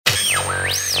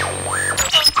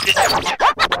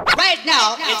Right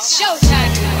now, it's showtime.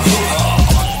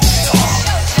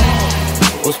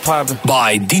 What's poppin'?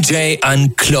 By DJ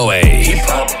Ankloe.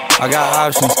 I got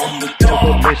options.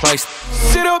 Bitch like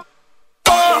sit up.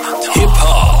 Hip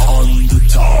hop on the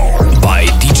top. By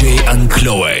DJ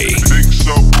Ankloe. Big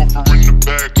subwoofer in the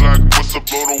back like what's up,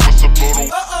 Lodo?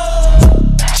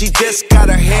 She just got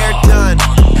her hair done.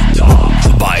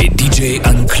 By DJ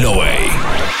Ankloe.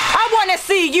 I wanna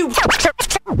see you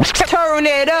turn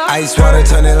it up. Ice water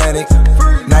turn Atlantic.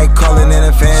 Night calling in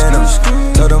a phantom.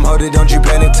 Told them, hold it, don't you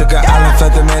panic. Took an island,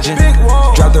 fled the mansion.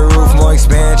 Drop the roof, more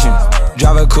expansion.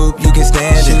 Drive a coupe, you can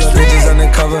stand it. Bitches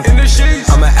undercover.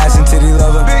 I'm an ass and titty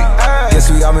lover.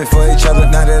 Guess we all meant for each other.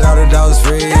 Now that all the dogs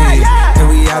free, and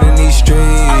we out in these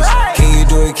streets. Can you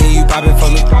do it? Can you pop it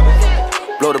for me?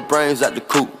 Blow the brains out the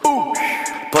coop.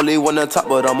 Polly one on top,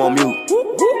 but I'm on mute.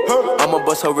 I'ma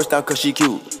bust her wrist down cause she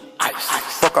cute.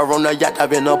 Fuck her on the yacht, I've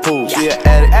been a pool. She an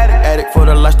addict for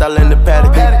the lifestyle and the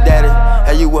paddock. Daddy,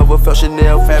 have you ever felt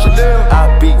Chanel fabric?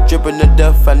 I be dripping to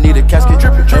death, I need a casket.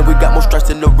 And we got more strikes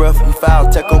in the rough, we foul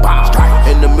tech em.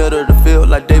 In the middle of the field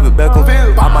like David Beckham.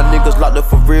 All my niggas locked up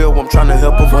for real, I'm tryna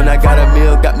help them. When I got a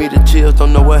meal, got me the chills,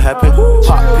 don't know what happened.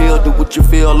 Pop pill, do what you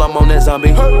feel, I'm on that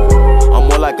zombie. I'm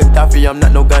more like Gaddafi, I'm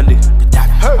not no Gandhi.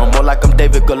 I'm more like I'm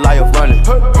David Goliath running.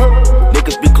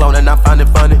 Niggas be cloning, I find it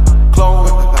funny.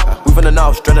 Clone. We finna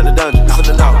know, straight out the dungeon.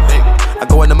 I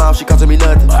go in the mouth, she costing me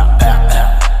nothing.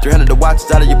 300 the watch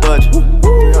is out of your budget.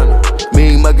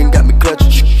 Mean muggin' got me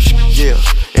clutching. Yeah,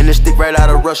 and this stick right out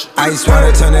of Russia. Ice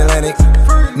water turn Atlantic.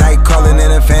 Night calling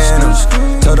in a phantom.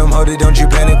 Told them, hold it, don't you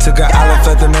panic. Took an island,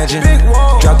 fled the mansion.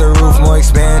 Drop the roof, more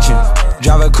expansion.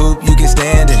 Drive a coupe, you can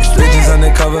stand it. Bitches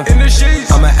undercover.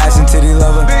 I'm an ass and titty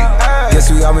lover.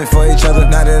 Guess we all meant for each other.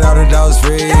 Now that all the dogs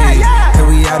free, and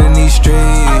we out in these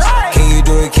streets. Can you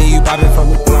do it? Can you pop it for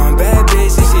me? One bad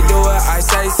bitch, if she do it, I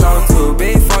say so. 2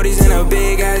 big 40s and a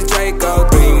big ass Draco.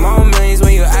 3 more millions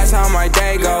when you ask how my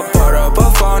day go. Poured up a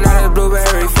phone, now the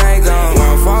blueberry fango.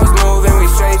 One false move and we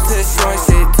straight to short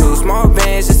shit. 2 small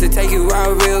bands just to take you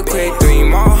out real quick. 3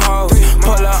 more hoes,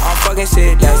 pull up on fucking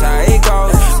shit. That's how it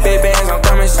goes. Big bands, I'm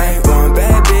coming straight. One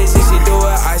bad bitch, if she do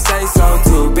it, I say so.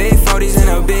 2 big 40s and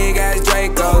a big ass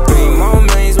Draco. 3 more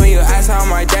millions when you ask how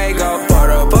my day go.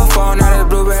 Poured up a phone, now the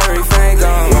blueberry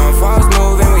fango. One false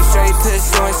move and we straight to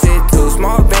short shit. 2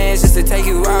 small bands just to take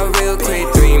you out real quick.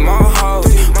 3 more hoes,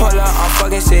 pull up on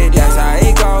fucking shit. That's how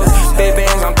it goes. Big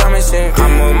bands, I'm coming shit.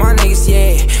 I'm with my niggas,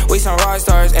 yeah. We some rock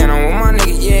stars, and I'm with my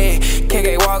niggas, yeah.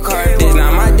 KK walk hard, this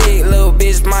not my dick, little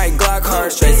bitch, my Glock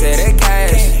hard. Straight to the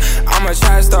cash, I'm a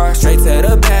trap star, straight to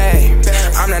the bag.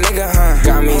 I'm that nigga, huh?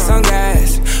 Got me some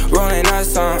gas, rolling up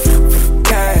some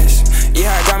cash. Yeah,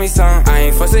 I got me some. I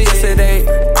ain't fussing yesterday,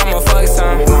 I'ma fuck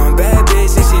some. One bad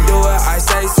bitch, if she do it, I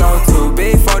say so. 2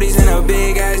 big 40s and a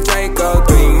big ass Draco.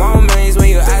 3 more millions when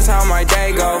you ask how my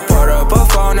day go. Poured up a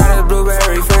phone, now the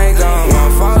blueberry fango.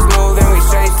 One false move and we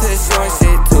straight to short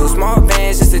shit. 2 small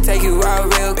bands just to take you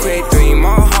out real quick. 3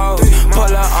 more hoes,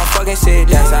 pull up on fucking shit.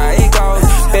 That's how it goes.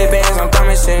 Big bands, I'm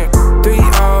coming shit.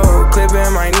 3-0,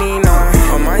 clipping my Nina.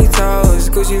 On my toes,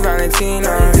 Gucci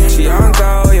Valentina. She on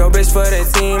go, yo bitch for the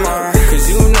team, cause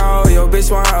you know your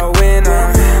bitch want a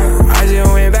winner. I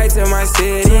just went back to my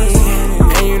city,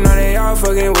 and you know they all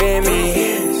fucking with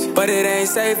me. But it ain't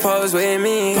safe, pose with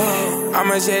me.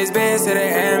 I'ma chase bands to the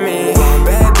enemy. One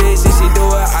bad bitch, if she do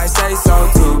it, I say so.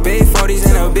 2 big 40s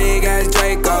and a big ass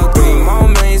Draco. 3 more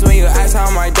millions when you ask how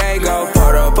my day go.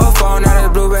 Poured up a phone, now the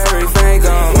blueberry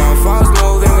fango. One false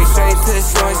move and we straight to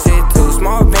short shit. 2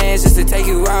 small bands just to take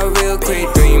you out real quick.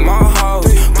 3 more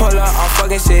hoes, pull up on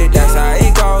fucking shit. That's how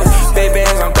it goes. Big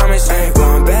bands, I'm coming straight.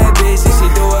 One bad bitch, if she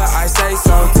do it, I say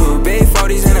so. 2 big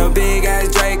 40s and a big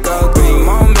ass Draco. 3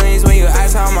 more millions when you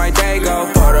ask how my day go.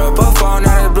 Poured up a phone,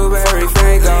 now the blueberry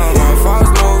fango. One false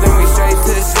move and we straight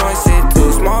to short shit.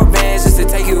 2 small bands just to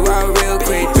take you out real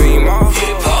quick. 3 more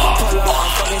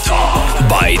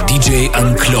by DJ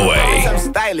Ankloe. I'm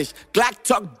stylish, Glock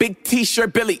talk, big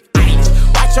t-shirt, Billy.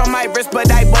 Watch on my wrist,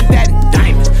 but I want that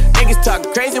diamond. Niggas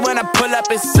talk crazy when I pull up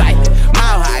in sight.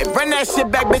 Mile high, run that shit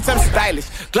back, bitch, I'm stylish.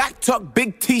 Glock talk,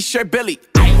 big t-shirt, Billy.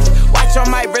 Watch on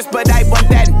my wrist, but I want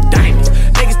that diamond.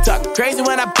 Niggas talk crazy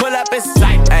when I pull up in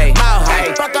sight. Mile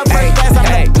high, fuck up first class, I'm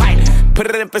a pilot. Put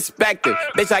it in perspective,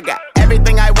 bitch, I got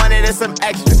everything I wanted and some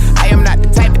extra. I am not the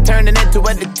type of turning into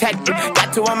a detective.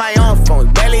 Got 2 on my own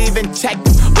phone, barely even checked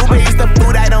them. Uber Eats the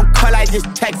food, I don't call, I just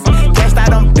text them. Cashed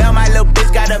out on bail, my little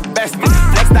bitch got a vested.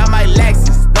 Flexed out my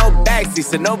Lexus, no backseat. She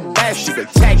said no bass, she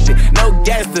protected. No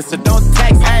gas, so don't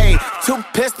text. Hey, 2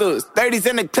 pistols, 30s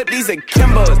in the clip, these are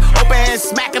Kimbos. Open hand,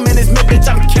 smack him in his mid, bitch,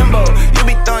 I'm Kimbo. You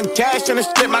be throwing cash on the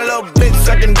strip, my little bitch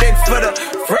sucking dick for the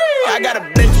free. I got a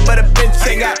bitch, but a bitch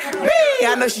ain't got me.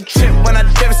 I know she trip when I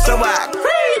dip, so I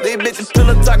free. These bitches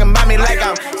pillow talking about me like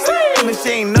I'm sick. And she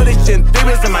ain't know this shit in 3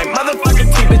 weeks in my motherfucking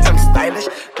teeth, bitch, I'm stylish.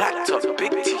 Black top, big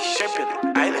t-shirt,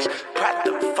 Billie Eilish. Pride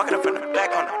the fucking up from the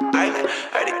back on the island.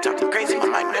 Heard they talking crazy, my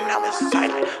mind, and now it's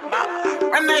silent.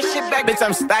 Run that shit back, bitch,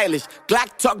 I'm stylish.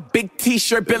 Glock talk, big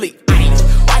t-shirt, Billie Eilish.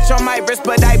 Watch on my wrist,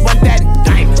 but I want that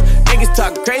diamond. Niggas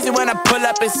talk crazy when I pull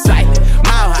up in sight.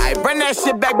 Mile high, run that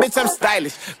shit back, bitch, I'm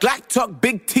stylish. Glock talk,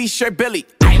 big t-shirt, Billie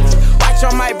Eilish. Watch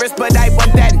on my wrist, but I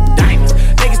want that diamond.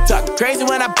 Niggas talk crazy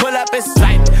when I pull up in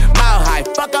sight. Mile high,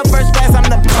 fuck up first class, I'm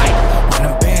the pipe. Run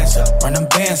them bands up, run them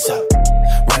bands up.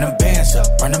 Run them bands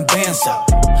up, run them bands up.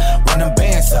 Run them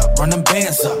bands up, run them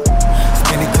bands up.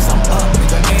 Spin it cause I'm up,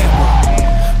 nigga, and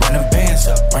what? Run them bands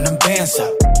up, run them bands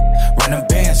up. Run them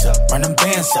bands up, run them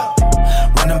bands up.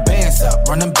 Run them bands up,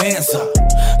 run them bands up.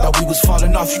 Thought we was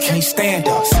falling off, you can't stand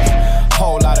us.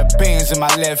 Whole lot of bands in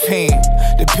my left hand.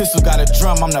 The pistol got a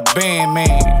drum, I'm the band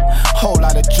man. Whole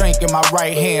lot of drink in my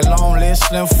right hand. Long list,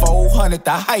 slim 400,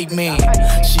 the hype man.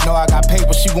 She know I got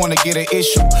paper, she wanna get an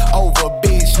issue. Over a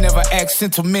bitch, never act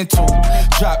sentimental.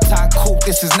 Drop top coupe,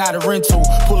 this is not a rental.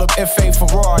 Pull up FA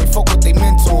Ferrari, fuck with they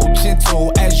mental.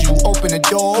 Gentle as you open the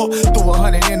door. Threw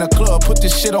 100 in the club, put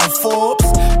this shit on Forbes.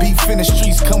 Beef in the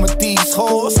streets, come with these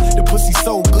whores. The pussy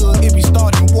so good, it be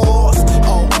starting wars.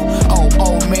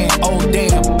 Oh man, oh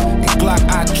damn. And Glock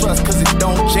I trust cause it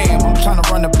don't jam. I'm tryna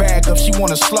run the bag up, she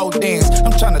wanna slow dance.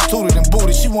 I'm tryna toot it and boot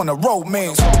it, she wanna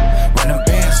romance. Run them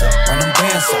bands up, run them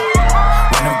bands up.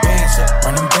 Run them bands up,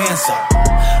 run them bands up.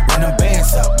 Run them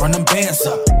bands up, run them bands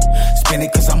up. Spin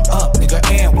it cause I'm up, nigga,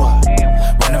 and what?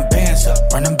 Run them bands up,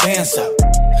 run them bands up.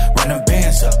 Run them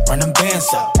bands up, run them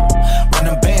bands up. Run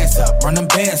them bands up, run them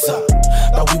bands up.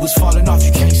 Thought we was falling off,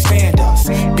 you can't stand us.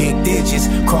 Big digits,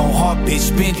 chrome heart, bitch,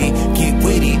 spend it. Get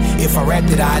with it, if I rapped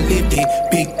it, I lived it.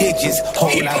 Big digits, whole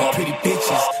lot of pretty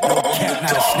bitches. No cap,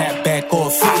 not a snapback or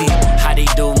a fitty. How they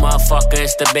do, motherfucker,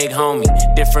 it's the big homie.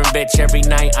 Different bitch every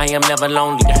night, I am never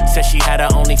lonely. Said she had her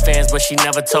OnlyFans, but she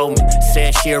never told me.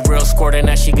 Said she a real squirter,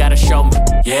 now she gotta show me.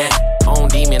 Yeah, own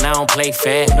demon, I don't play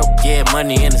fair. Yeah,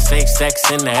 money in the safe, sex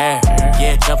in the air.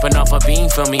 Yeah, jumping off a beam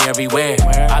for me everywhere.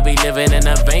 I be living in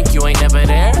a bank, you ain't never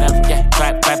there. Yeah,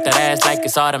 clap that ass like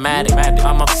it's automatic.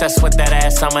 I'm obsessed with that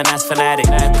ass, I'm an ass fanatic.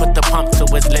 Put the pump to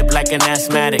his lip like an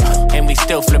asthmatic. And we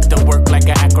still flip the work like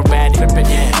an acrobatic.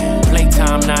 Yeah,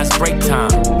 playtime, now it's break time.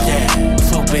 Yeah,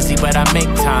 too busy but I make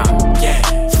time.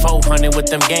 Yeah, 400 with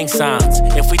them gang signs.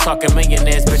 If we talking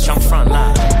millionaires, bitch, I'm front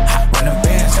line. Run them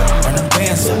bands up, run them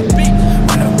bands up.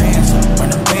 Run them bands up, run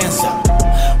them bands up.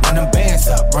 Run them bands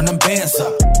up, run them bands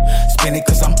up. Spin it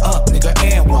cause I'm up, nigga,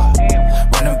 and what?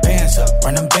 Run them bands up,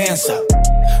 run them bands up.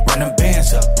 Run them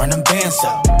bands up, run them bands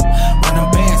up. Run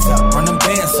them bands up, run them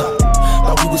bands up.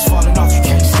 Thought we was falling off, you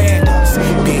can't stand us.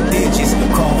 Big digits,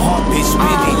 chrome heart, bitch,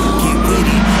 spin it. Get with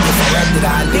it, if I rapped it,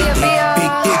 I lived it.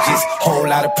 Big digits, whole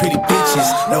lot of pretty bitches.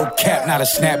 No cap, not a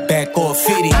snapback or a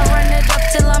fitty. I run it up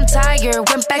till I'm tired.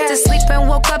 Went back to sleep and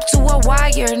woke up to a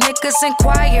wire. Niggas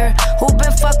inquire, who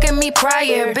been fucking me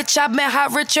prior? Bitch, I been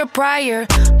hot Richard Pryor.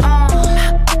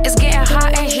 It's getting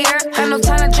hot in here. Had no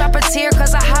time to drop a tear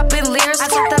cause I hop in Lears. I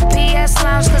took the PS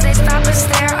lounge cause they stop and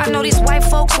stare. I know these white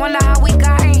folks wonder how we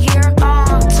got in here.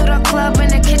 To the club in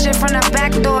the kitchen from the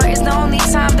back door. It's the only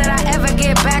time that I ever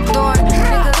get backdoor.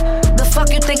 Nigga, the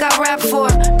fuck you think I rap for?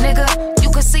 Nigga,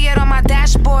 you can see it on my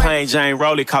dashboard. Plain Jane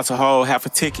Rollie cost a whole half a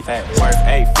ticket. Worth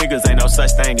 8 figures, ain't no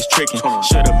such thing as tricking.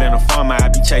 Should've been a farmer, I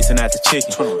be chasing after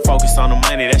chicken. Focus on the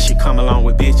money, that shit come along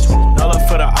with bitches. No love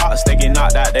for the ops, they get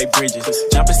knocked out they bridges.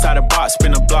 Jump inside the box,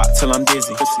 spin a block till I'm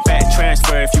dizzy. Fat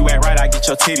transfer, if you act right, I get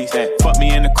your titties. Fuck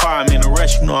me in the car, I'm in a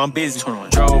rush, you know I'm busy.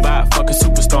 Drove out, fuck a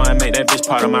superstar and make that bitch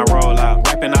part of my rollout.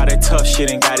 Rapping all that tough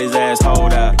shit and got his ass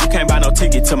hold out. You can't buy no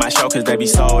ticket to my show cause they be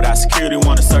sold out. Security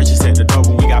wanna search us at the door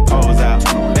when we got poles out.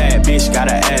 Bad bitch got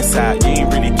her ass out. You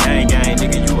ain't really gang,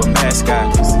 nigga, you a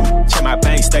mascot. Check my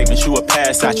bank statements, you a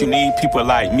pass out. You need people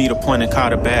like me to point and call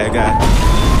the bad guy.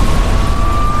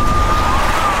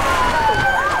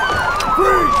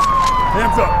 Freeze!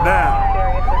 Hands up now.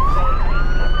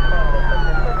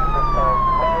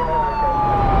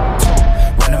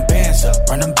 Run them bands up,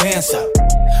 run them bands up.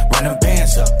 Run them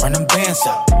bands up, run them bands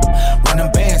up. Run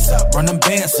them bands up, run them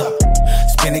bands up.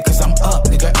 Spin it cause I'm up,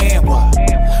 nigga, and what?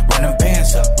 Run them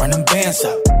bands up, run them bands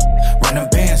up. Run them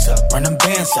bands up, run them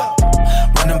bands up.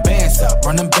 Run them bands up,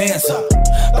 run them bands up.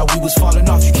 Thought we was falling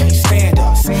off, you can't stand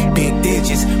us. Big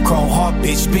digits, chrome heart,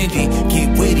 bitch, bendy.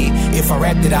 Get witty, if I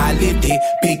rapped it, I lived it.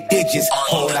 Big digits,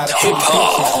 whole lot of hip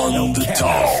hop on the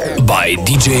top by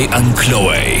DJ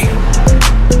Ankloe.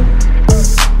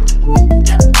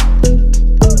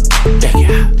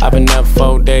 I've been up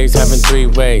 4 days, having 3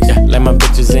 ways. Let my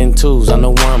bitches in twos, I'm the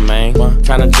one, man.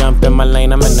 Tryna jump in my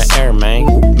lane, I'm in the air,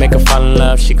 man. Make her fall in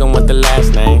love, she gon' want the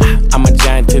last name. I'm a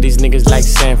giant to these niggas like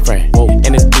San Fran.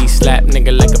 And this beat slap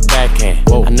nigga like a backhand.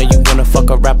 I know you wanna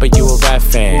fuck a rapper, you a rap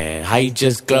fan. How you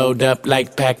just glowed up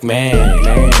like Pac-Man?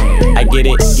 I get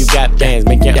it, you got bands.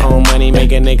 Make your own money,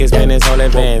 make a nigga spend his whole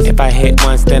advance. If I hit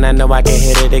once, then I know I can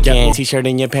hit it again. T-shirt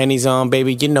and your panties on,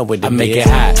 baby, you know what it is. I make it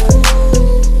hot.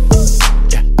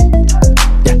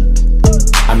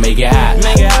 I make it hot,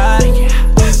 make it hot,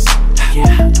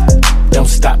 yeah. Don't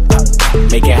stop,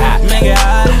 make it hot, make it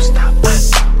hot. Don't stop,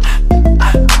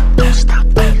 don't stop.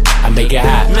 I make it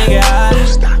hot, make it hot. Don't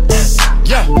stop,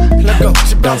 yeah. Let's go.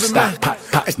 Don't stop,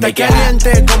 está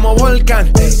caliente como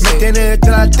volcán. Me tiene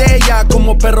detrás de ella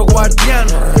como perro guardián.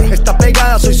 Está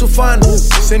pegada, soy su fan.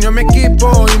 Se unió a mi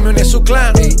equipo y me uní a su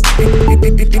clan.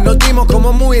 Y nos dimos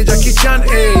como muy Jackie Chan.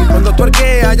 Cuando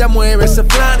tuerquea ya mueve ese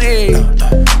plan.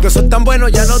 Que son tan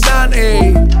buenos ya nos dan.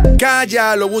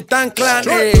 Calla, lo Wu-Tang Clan.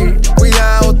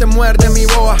 Cuidado, te muerde mi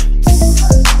boa.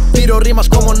 Tiro rimas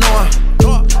como Noah.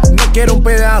 No quiero un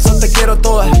pedazo, te quiero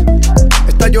todas.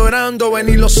 Está llorando, ven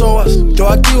y lo sobas. Yo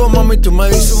activo, mami, tú me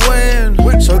dices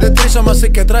buen. Soy de Trisoma,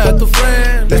 así que trae a tu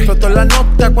friend. Le explotó la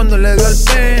nota cuando le dio el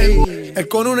pen. Él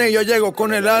con una y yo llego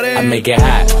con el arena. I make it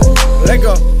hot. Let's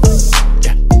go.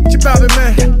 Chip out,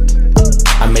 man.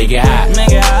 I make it hot,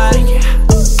 make it hot.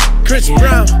 Chris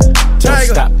Brown,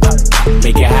 Tiger. Don't stop,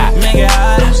 make it hot, make it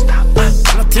hot. Don't stop.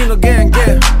 Latino gang,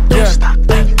 yeah.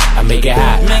 I make it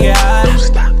hot, make it hot.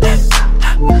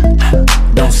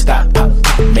 Don't stop,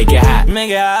 make it hot, make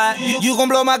it hot. You gon'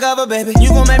 blow my cover, baby. You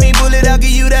gon' make me pull it, I'll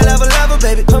give you that lover,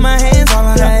 baby. Put my hands on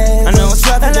her ass. I know it's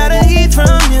rough, a lot of heat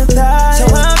from your thighs. So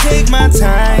I'll take my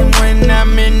time when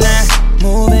I'm in that.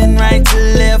 Moving right to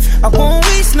left, I won't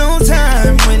waste no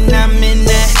time when I'm in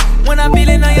that. When I'm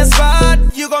feeling on your spot,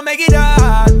 you gon' make it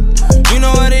hard. You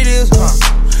know what it is,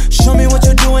 Show me what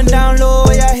you're doing down low,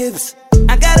 your hips.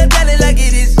 I gotta tell it like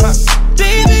it is,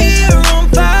 Baby, you're on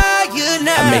fire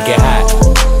now. I make it hot.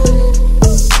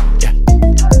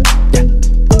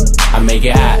 I make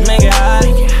it hot, make it hot.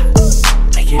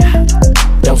 Make it hot.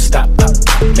 Don't stop,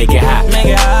 make it hot, make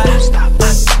it hot. Don't stop,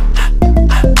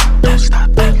 don't stop.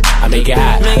 I make it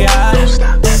hot, make it hot.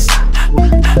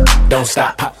 Don't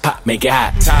stop, make it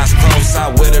hot. Times close,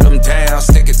 I whittled them down.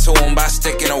 Stick it to them by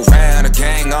sticking around. The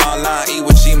gang online,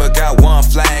 Iwo Jima got one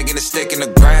flag and a stick in the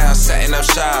ground. Setting up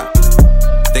shop.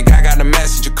 Think I got a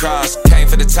message across. Came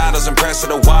for the titles and press of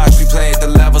the watch. We played the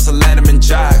levels of Letterman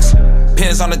jocks.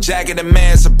 Pins on the jacket, the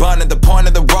man's abundant. The point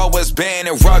of the road was banned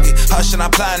and rugged. Hushing, I'm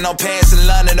applying no pants in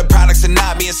London. The products are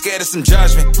not being scared of some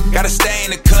judgment. Gotta stay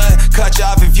in the cut. Cut you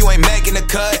off if you ain't making the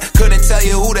cut. Couldn't tell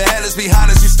you who the hell is behind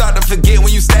us. You start to forget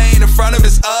when you stay in the front of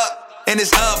it's up. And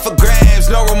it's up for grabs,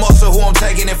 no remorse of who I'm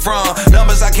taking it from.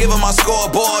 Numbers I give on my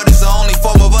scoreboard is the only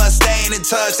form of us staying in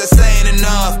touch, that's saying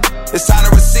enough. It's time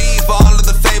to receive for all of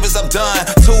the favors I've done.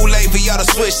 Too late for y'all to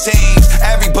switch teams,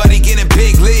 everybody getting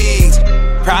big leagues.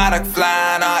 Product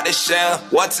flying out the shelf,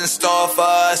 what's in store for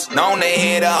us? Known to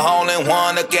hit a hole in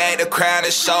one, to get the crowd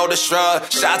and shoulder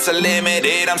shrug. Shots are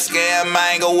limited, I'm scared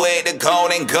mango with the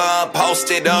golden gun.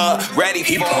 Posted up, ready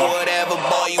for whatever,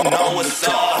 boy, you know what's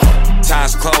up.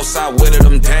 Times close, I whittled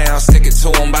them down. Stick it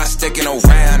to them by sticking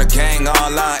around. The gang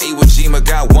online, Iwo Jima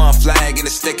got one flag and a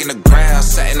stick in the ground.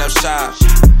 Setting up shop.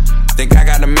 Think I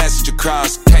got a message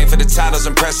across. Came for the titles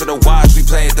and press of the watch. We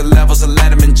played the levels of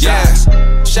Letterman jocks.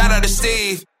 Shout out to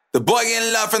Steve. The boy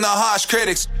getting love from the harsh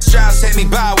critics. Strauss hit me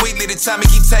bi-weekly to tell me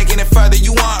keep taking it further.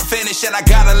 You aren't finished and I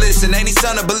gotta listen. Ain't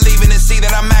son to believe in and see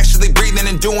that I'm actually breathing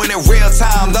and doing it real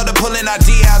time. Love to pull an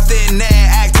idea out there and there,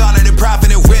 act on it and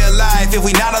profit in real life. If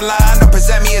we not aligned, don't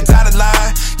present me a dotted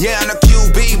line. Yeah, I'm a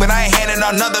QB, but I ain't handing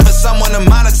on nothing for someone to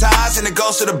monetize. And it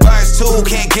goes to the birds too.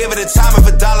 Can't give it a time if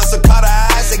a dollar's a cut of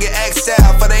eyes. They get X'd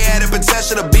out for they added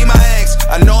potential to be my ex.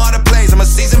 I know how to plays, I'm a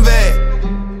seasoned vet.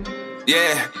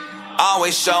 Yeah.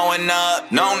 Always showing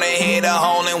up, known to hit a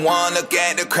hole in one. Look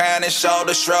at the crowd and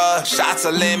shoulder shrug. Shots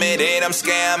are limited, I'm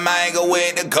scared mango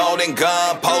with the golden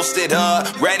gun. Posted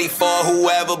up, ready for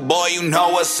whoever, boy, you know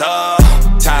what's up.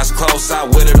 Times close, I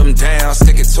whittled them down.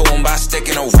 Stick it to them by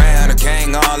sticking around. The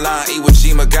gang online, Iwo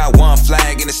Jima got one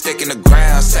flag and a stick in the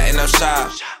ground. Setting up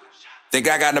shop. Think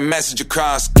I got a message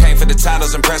across. Came for the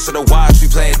titles and press of the watch. We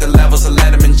played the levels of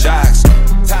Letterman jocks.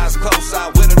 Times close, I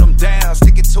whittled them down.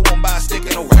 Stick it to them by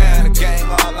sticking around. The gang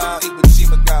all out, Iwo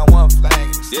Jima got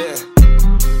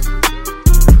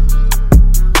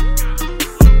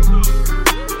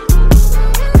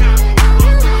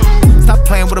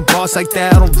boss like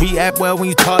that. I don't react well when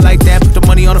you talk like that. Put the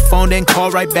money on the phone, then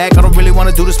call right back. I don't really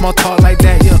wanna do the small talk like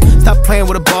that, yeah. Stop playing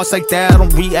with a boss like that. I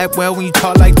don't react well when you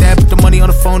talk like that. Put the money on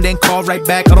the phone, then call right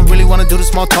back. I don't really wanna do the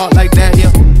small talk like that,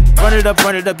 yeah. Run it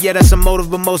up, yeah, that's a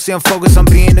motive, but mostly I'm focused on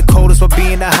being the coldest or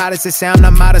being the hottest. It sound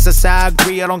not modest, I say I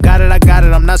agree. I don't got it, I got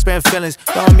it. I'm not sparing feelings.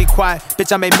 Don't let me quiet,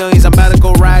 bitch. I made millions. I'm about to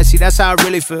go ride. See, that's how I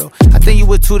really feel. I think you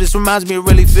would too. This reminds me of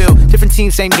really feel. Different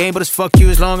team, same game, but it's fuck you.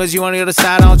 As long as you on the other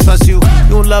side, I don't trust you. You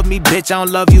don't love me, bitch. I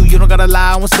don't love you. You don't gotta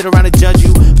lie. I won't sit around and judge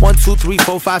you. 1, 2, 3,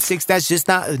 4, 5, 6. That's just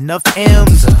not enough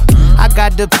M's. I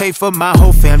got to pay for my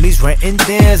whole family's rent and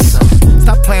then some.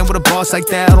 Stop playing with a boss like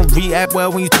that. I don't react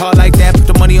well when you talk like that. Put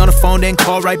the money on the phone, then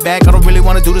call right back. I don't really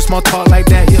wanna do the small talk like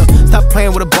that, yeah. Stop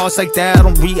playing with a boss like that. I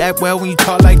don't react well when you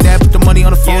talk like that. Put the money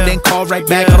on the phone, then call right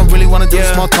back. I don't really wanna do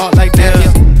the small talk like that,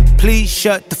 yeah. Please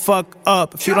shut the fuck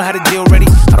up if you don't have a deal ready.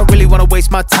 I don't really wanna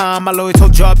waste my time. My lawyer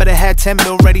told y'all I better have 10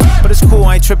 mil ready. But it's cool,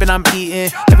 I ain't tripping, I'm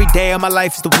eating. Every day of my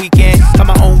life is the weekend. Got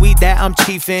my own weed that I'm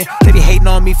chiefing. They be hating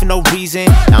on me for no reason.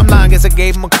 Now I'm lying, guess I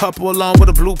gave him a couple along with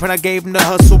a blueprint. I gave him the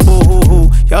hustle, boo-hoo-hoo.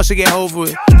 Y'all should get over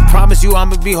it. Promise you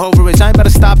I'ma be over it. I ain't about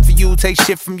to stop for you, take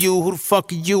shit from you. Who the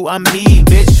fuck are you? I'm me,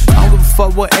 bitch. I don't give a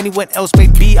fuck what anyone else may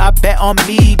be. I bet on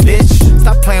me, bitch.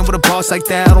 Stop playing with a boss like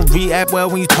that. I don't react well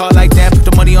when you talk like that. Put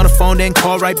the money on the phone, then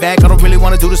call right back. I don't really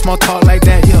wanna do the small talk like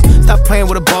that, yeah. Stop playing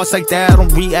with a boss like that. I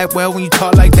don't react well when you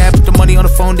talk like that. Put the money on the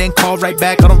phone, then call right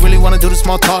back. I don't really wanna do the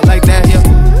small talk like that, yeah.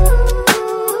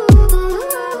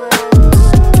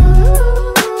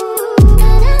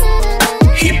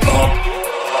 Hip Hop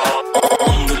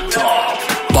on the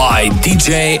Top by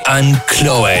DJ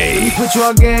Ankloe. Put you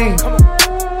on game.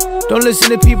 Don't listen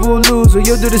to people who lose or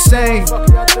you'll do the same.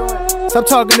 Stop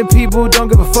talking to people who don't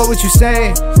give a fuck what you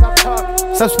saying.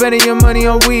 Stop spending your money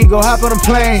on weed, go hop on a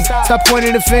plane. Stop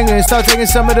pointing the finger and start taking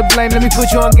some of the blame. Let me put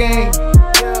you on game.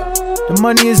 The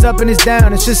money is up and it's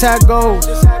down, it's just how it goes.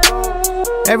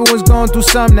 Everyone's going through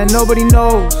something that nobody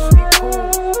knows.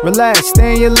 Relax,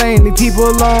 stay in your lane, leave people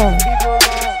alone.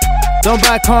 Don't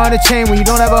buy a car and a chain when you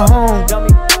don't have a home.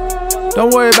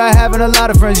 Don't worry about having a lot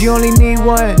of friends, you only need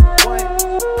one.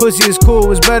 Pussy is cool,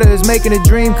 what's better is making a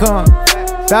dream come.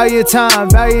 Value your time,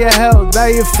 value your health,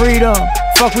 value your freedom.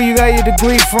 Fuck where you got your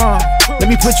degree from. Let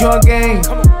me put you on game.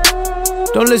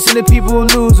 Don't listen to people who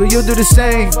lose or you'll do the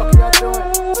same.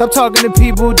 Stop talking to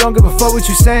people who don't give a fuck what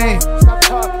you saying.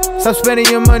 Stop spending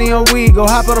your money on weed, go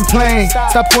hop on a plane.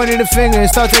 Stop pointing the finger and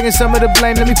start taking some of the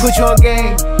blame. Let me put you on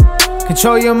game.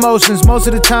 Control your emotions, most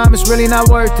of the time it's really not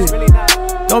worth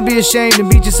it. Don't be ashamed and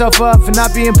beat yourself up for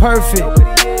not being perfect.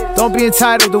 Don't be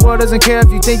entitled, the world doesn't care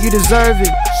if you think you deserve it.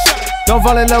 Don't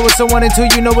fall in love with someone until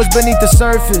you know what's beneath the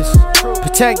surface.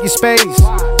 Protect your space,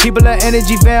 people are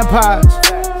energy vampires.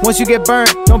 Once you get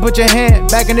burnt, don't put your hand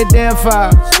back in the damn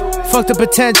fire. Fuck the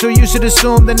potential, you should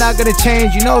assume they're not gonna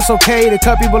change. You know it's okay to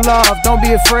cut people off, don't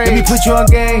be afraid. Let me put you on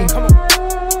game.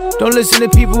 Don't listen to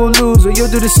people who lose or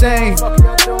you'll do the same.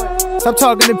 Stop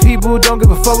talking to people who don't give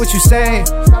a fuck what you saying.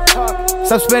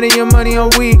 Stop spending your money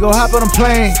on weed, go hop on a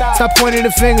plane. Stop pointing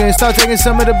the finger and start taking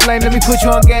some of the blame. Let me put you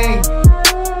on game.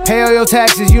 Pay all your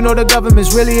taxes, you know the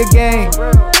government's really a game.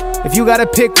 If you gotta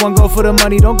pick one, go for the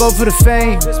money, don't go for the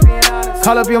fame.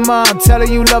 Call up your mom, tell her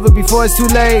you love her before it's too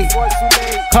late.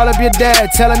 Call up your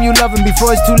dad, tell him you love him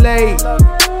before it's too late.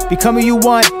 Become who you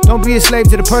want, don't be a slave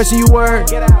to the person you were.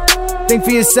 Think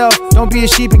for yourself, don't be a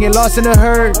sheep and get lost in the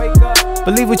herd.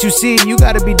 Believe what you see, you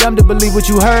gotta be dumb to believe what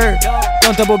you heard.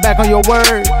 Don't double back on your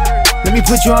word. Let me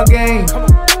put you on game.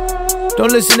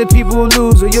 Don't listen to people who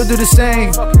lose or you'll do the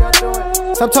same.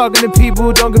 Stop talking to people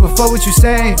who don't give a fuck what you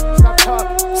saying.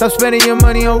 Stop spending your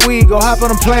money on weed, go hop on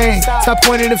a plane. Stop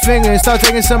pointing the finger and start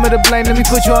taking some of the blame. Let me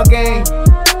put you on game.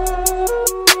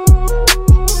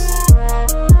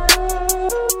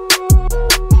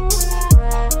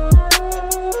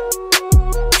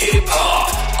 Hip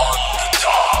Hop on the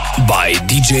Top by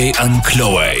DJ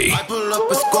Ankloe. I pull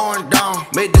up, it's going down.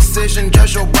 Made decision,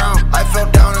 just your brown. I fell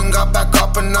down and got back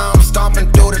up and now I'm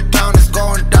stomping through the town, it's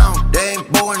going down. They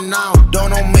ain't booing now.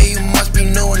 Don't know me, you must be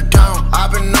new in town.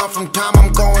 I've been off from time,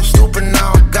 I'm going stupid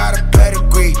now. Got a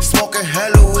pedigree, smoking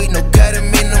hella weed, no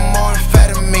ketamine, no more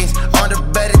amphetamines. On the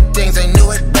better things, I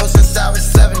knew it though since I was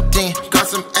 17. Got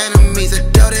some enemies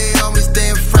that tell they always stay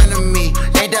in front of me.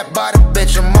 Ain't that by the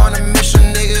bitch, I'm on a mission,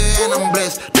 nigga, and I'm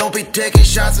blessed. Don't be taking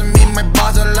shots at me, my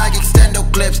bars are like extendo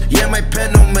clips. Yeah, my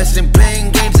pen no missing,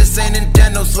 playing games, this ain't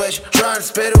Nintendo Switch. Try and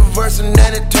spit a verse and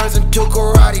then it turns into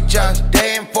karate chops.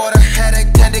 They ain't for the head, I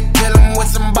tend to kill them with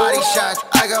some body shots.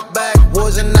 I got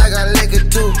backwoods and I got liquor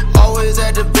too. Always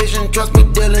at the vision, trust me,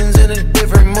 Dylan's in a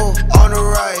different mood. On the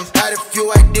rise, had a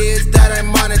few ideas that I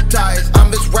monetize.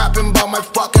 I'm just rapping about my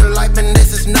fucking life and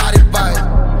this is not a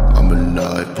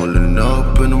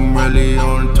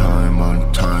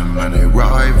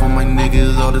for my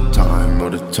niggas all the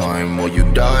time, or you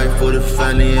die for the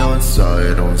family on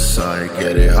side,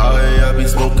 get it high, I be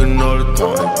smoking all the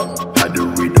time. Had to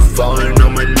redefine all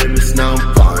my limits, now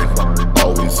I'm fine.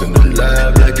 Always in the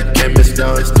lab like a chemist,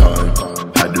 now it's time.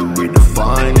 Had to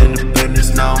redefine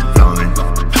independence, now I'm blind.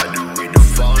 Had to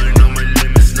redefine all my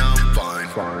limits, now I'm fine.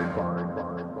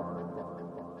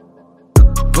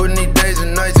 Putting these days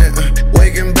and nights in,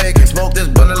 waking, baking, smoke this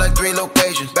blunt like 3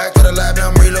 locations. Back to the lab, now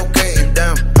I'm relocating.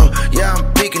 Damn, yeah,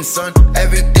 I'm peaking, son.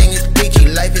 Everything is peachy,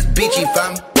 life is beachy,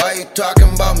 fam. Why you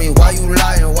talking about me? Why you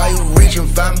lying? Why you reaching,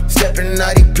 fam? Stepping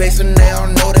out of place and they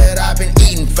don't know that I've been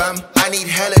eating, fam. I need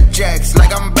hella jacks,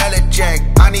 like I'm Bella Jack.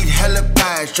 I need hella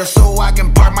pads, just so I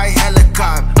can park my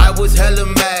helicopter. I was hella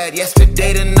mad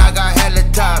yesterday, then I got hella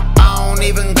top. I don't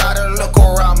even gotta look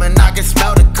around, man, I can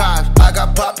smell the cops. I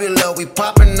got popular, we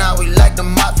popping out, we like the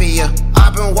mafia.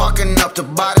 I've been walking up to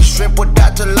buy the shrimp with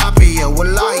that tilapia.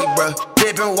 Wallahi, bruh,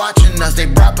 they been watching us, they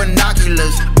brought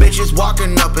binoculars. Bitches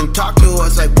walking up and talk to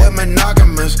us like we're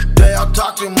monogamous. They all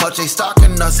talk too much, they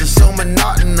stalking us, it's so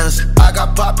monotonous. I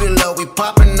got popular, we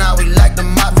popping out, we like the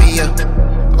mafia.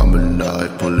 I'm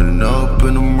alive, pulling up,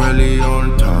 and I'm really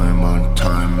on time.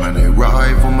 And I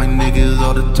ride for my niggas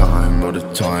all the time,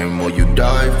 or you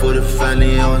die for the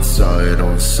family on side,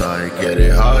 get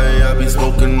it high, I be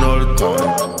smoking all the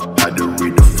time. Had to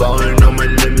redefine all my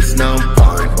limits, now I'm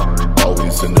fine.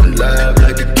 Always in the lab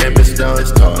like a chemist, now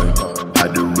it's time.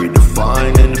 Had to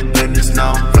redefine independence,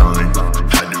 now I'm blind.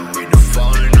 Had to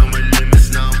redefine all my limits,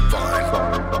 now I'm fine.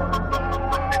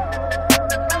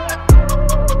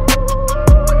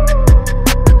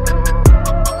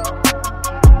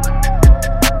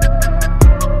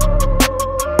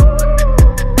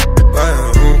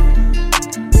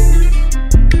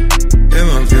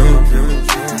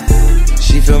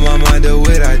 Fill my mind up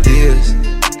with ideas.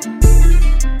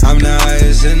 I'm the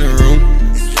highest in the room.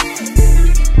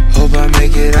 Hope I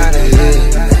make it out of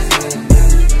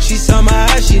here. She saw my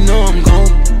eyes, she know I'm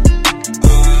gone.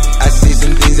 I see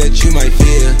some things that you might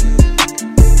fear.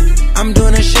 I'm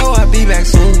doing a show, I'll be back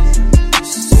soon.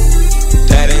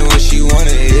 That ain't what she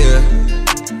wanna hear.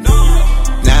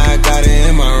 Now I got it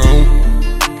in my room.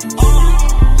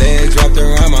 Legs wrapped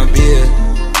around my beard.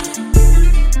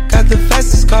 Got the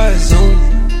fastest car, Zoom.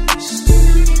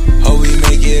 Hope we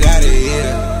make it out of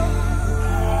here.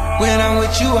 When I'm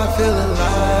with you, I feel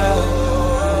alive.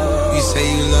 You say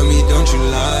you love me, don't you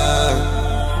lie?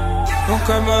 Don't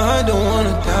cry my heart, don't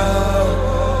wanna die.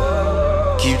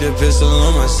 Keep the pistol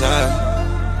on my side.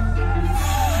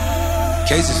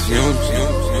 Cases fumes.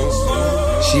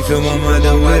 She fill my mind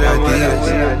up with ideas.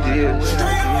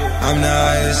 I'm the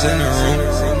highest in the room.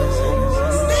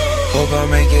 Hope I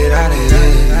make it out of here.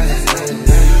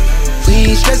 We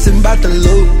ain't stressing about the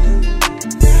loot.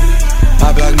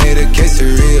 My block made a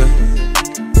quesadilla.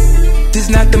 This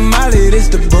not the molly, this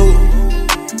the boot.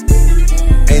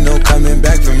 Ain't no coming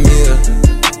back from here.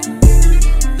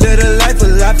 Live a life a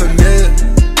lot familiar.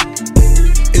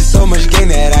 It's so much gain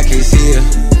that I can't see it.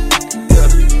 Yeah.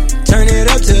 Turn it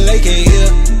up till they can't hear.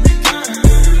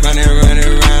 Running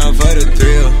around for the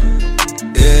thrill.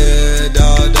 Yeah,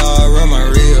 dog, run my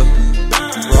reel.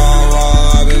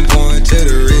 Raw, I've been pouring to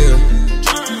the real.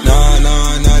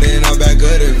 Nah, then I'm back of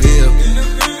the veil.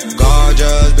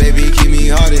 Gorgeous, baby, keep me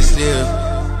hard and still.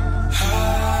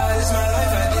 It's my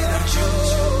life, I did not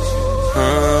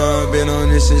choose. Been on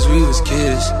this since we was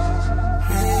kids.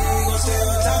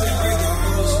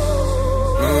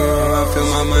 I fill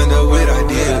my mind up with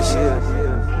ideas.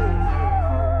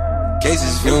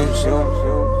 Cases fumes.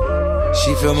 She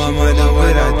fill my mind up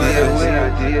with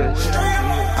ideas.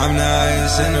 I'm the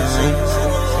highest in the room.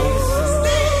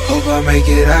 Hope I make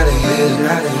it out of here.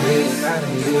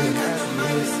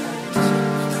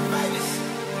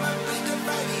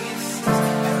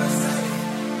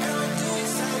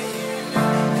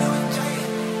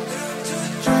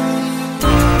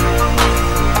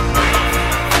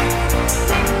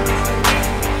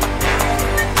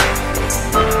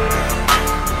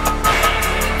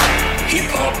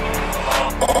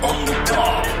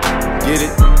 Get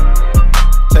it?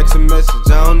 Text a message,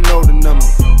 I don't know the number.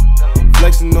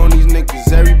 Flexing on these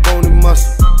niggas, every bone and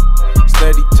muscle.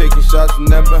 Steady taking shots,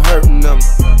 never hurting them.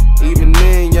 Even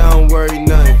then, y'all don't worry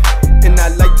nothing. And I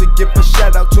like to give a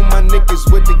shout out to my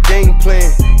niggas with the game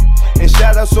plan. And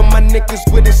shout outs on my niggas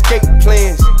with escape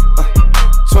plans.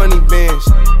 20 bands,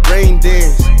 rain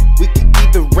dance. We can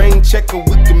either rain check or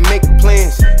we can make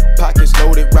plans. Pockets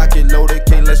loaded, rocket loaded,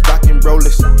 can't let's rock and roll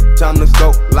this. Time to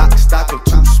go, lock, stock, and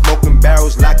 2 smoking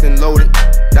barrels locked and loaded.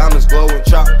 Diamonds glowing,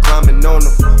 chop climbing on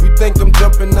them. You think I'm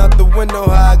jumping out the window,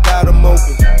 how I got them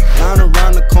open. Line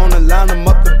around the corner, line them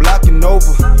up the block and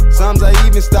over. Sometimes I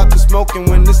even stop out the smoking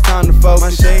when it's time to focus. My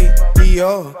shade,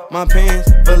 Dior, my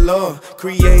pants, velour.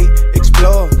 Create,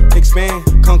 explore, expand,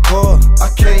 concord. I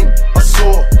came, I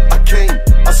saw, I came,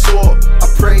 I saw. I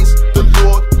praise the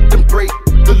Lord, then break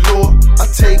the law. I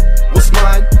take what's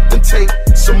mine, then take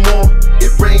some more.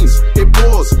 It rains, it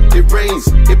pours, it rains,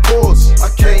 it pours. I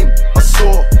came, I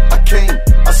saw, I came,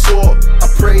 I saw. I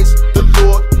praise the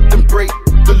Lord, then break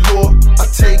the law. I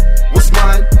take what's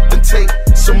mine, then take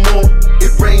some more.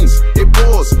 It rains, it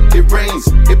pours, it rains,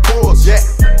 it pours. Yeah,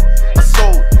 I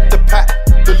sold the pack,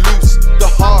 the loose, the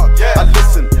hard. Yeah, I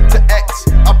listen to X,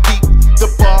 I beat the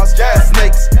bars. Yeah, the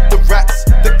snakes, the rats,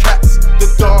 the cats, the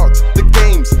dogs, the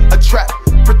games, a trap.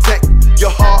 Protect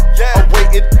your heart. Yeah, I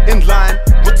waited in line,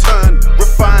 return,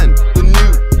 refine the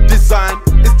new design.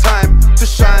 It's time to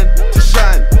shine, to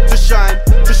shine, to shine,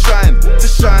 to shine, to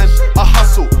shine. I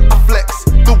hustle, I flex,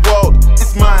 the world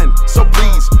is mine. So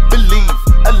please believe,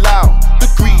 allow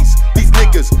degrees. These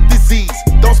niggas, disease,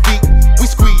 don't speak, we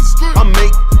squeeze. I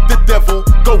make the devil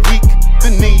go weak,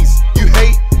 the knees. You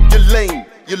hate, you're lame,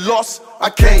 you lost. I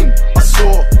came, I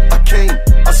saw, I came,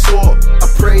 I saw. I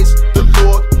praise the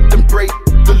Lord, then break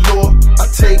the law. I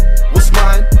take what's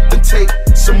mine, then take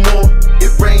some more.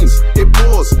 It rains, it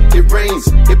pours, it rains,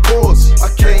 it pours.